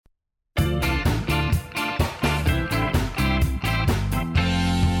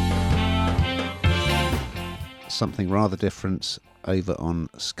something rather different over on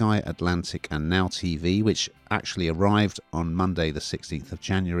Sky Atlantic and Now TV, which actually arrived on Monday the 16th of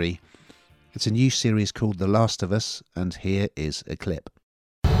January. It's a new series called The Last of Us, and here is a clip.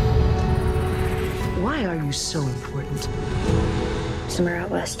 Why are you so important? Somewhere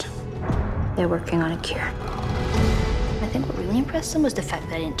out west, they're working on a cure. I think what really impressed them was the fact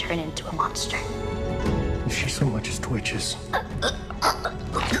that I didn't turn into a monster. If she so much as twitches,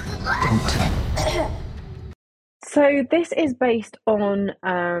 don't. So this is based on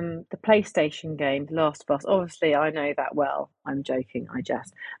the PlayStation game The Last of Us. Obviously, I know that well. I'm joking, I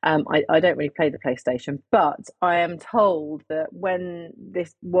jest. I don't really play the PlayStation, but I am told that when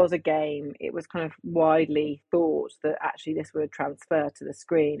this was a game, it was kind of widely thought that actually this would transfer to the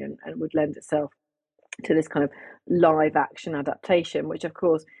screen and would lend itself to this kind of live action adaptation, which of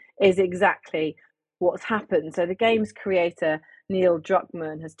course is exactly what's happened. So the game's creator, Neil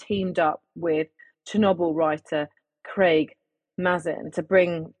Druckmann, has teamed up with Chernobyl writer Craig Mazin to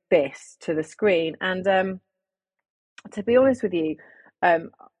bring this to the screen. And to be honest with you,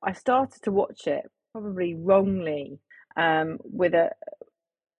 I started to watch it probably wrongly with a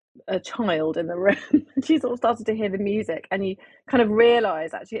child in the room. She sort of started to hear the music, and you kind of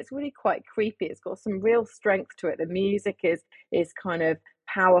realise actually it's really quite creepy. It's got some real strength to it. The music is kind of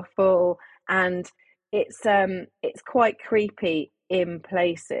powerful, and it's quite creepy in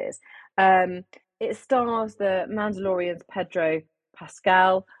places. It stars the Mandalorian's Pedro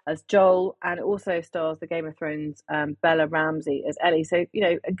Pascal as Joel, and it also stars the Game of Thrones Bella Ramsey as Ellie. So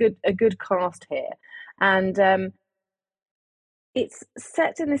a good cast here, and it's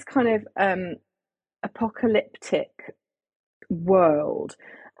set in this kind of apocalyptic world,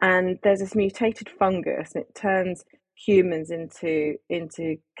 and there's this mutated fungus, and it turns humans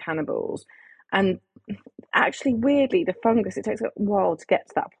into cannibals. And actually, weirdly, the fungus, it takes a while to get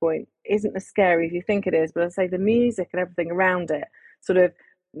to that point, isn't as scary as you think it is. But I'd say the music and everything around it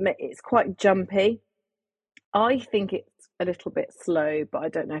it's quite jumpy. I think it's a little bit slow, but I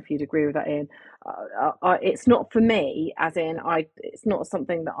don't know if you'd agree with that, Ian. It's not for me, as in it's not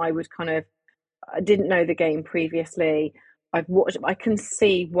something that I would I didn't know the game previously. I've watched it. I can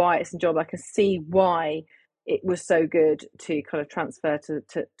see why it's a job. I can see why it was so good to kind of transfer to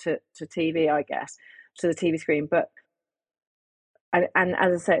TV, I guess, to the TV screen. But and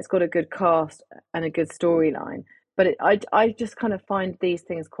as I say, it's got a good cast and a good storyline. But I just kind of find these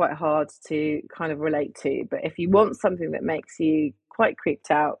things quite hard to kind of relate to. But if you want something that makes you quite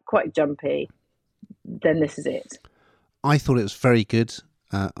creeped out, quite jumpy, then this is it. I thought it was very good.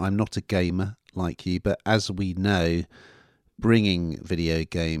 I'm not a gamer like you, but as we know, bringing video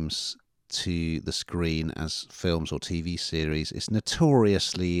games to the screen as films or TV series is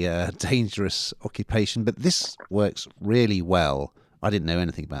notoriously a dangerous occupation, but this works really well. I didn't know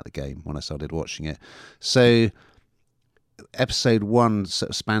anything about the game when I started watching it. So episode 1 sort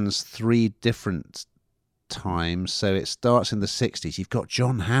of spans 3 different times. So it starts in the 60s. You've got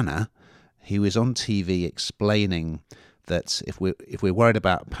John Hannah, who is on TV explaining that if we're worried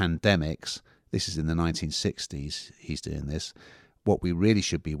about pandemics, this is in the 1960s, he's doing this, what we really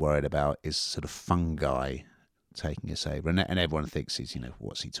should be worried about is sort of fungi taking us over. And everyone thinks he's,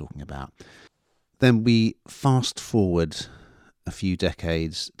 what's he talking about? Then we fast forward a few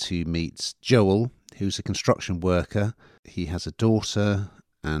decades to meet Joel, who's a construction worker. He has a daughter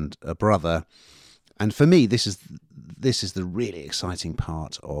and a brother. And for me, this is the really exciting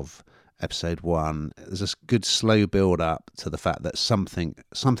part of episode 1. There's a good slow build up to the fact that something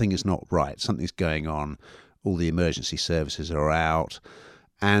is not right. Something's going on. All the emergency services are out.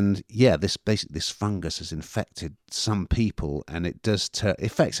 And yeah, this fungus has infected some people, and it does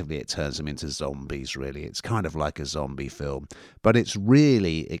effectively it turns them into zombies, really. It's kind of like a zombie film, but it's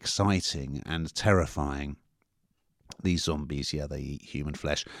really exciting and terrifying. These zombies, they eat human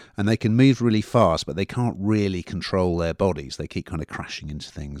flesh, and they can move really fast, but they can't really control their bodies. They keep kind of crashing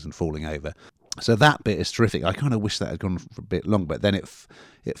into things and falling over. So that bit is terrific. I kind of wish that had gone for a bit long, but then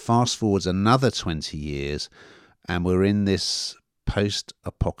it fast forwards another 20 years, and we're in this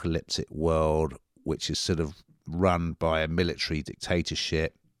post-apocalyptic world, which is sort of run by a military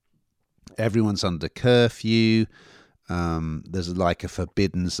dictatorship. Everyone's under curfew. There's like a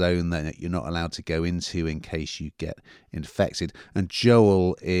forbidden zone that you're not allowed to go into in case you get infected. And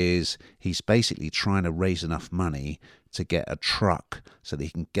Joel he's basically trying to raise enough money to get a truck so that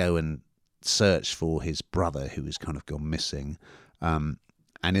he can go and search for his brother who has kind of gone missing. And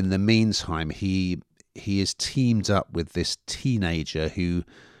in the meantime, he is teamed up with this teenager who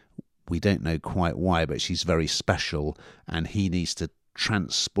we don't know quite why, but she's very special, and he needs to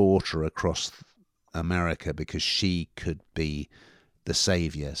transport her across America because she could be the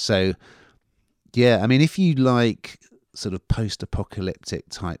savior. So Yeah, I mean, if you like sort of post-apocalyptic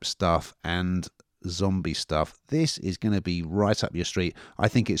type stuff and zombie stuff, this is going to be right up your street. I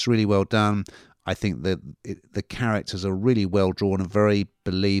think it's really well done. I think that the characters are really well drawn and very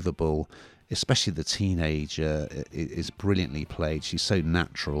believable. Especially the teenager is brilliantly played. She's so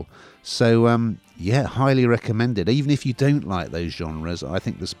natural. So, yeah, highly recommended. Even if you don't like those genres, I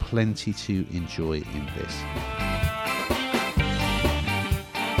think there's plenty to enjoy in this.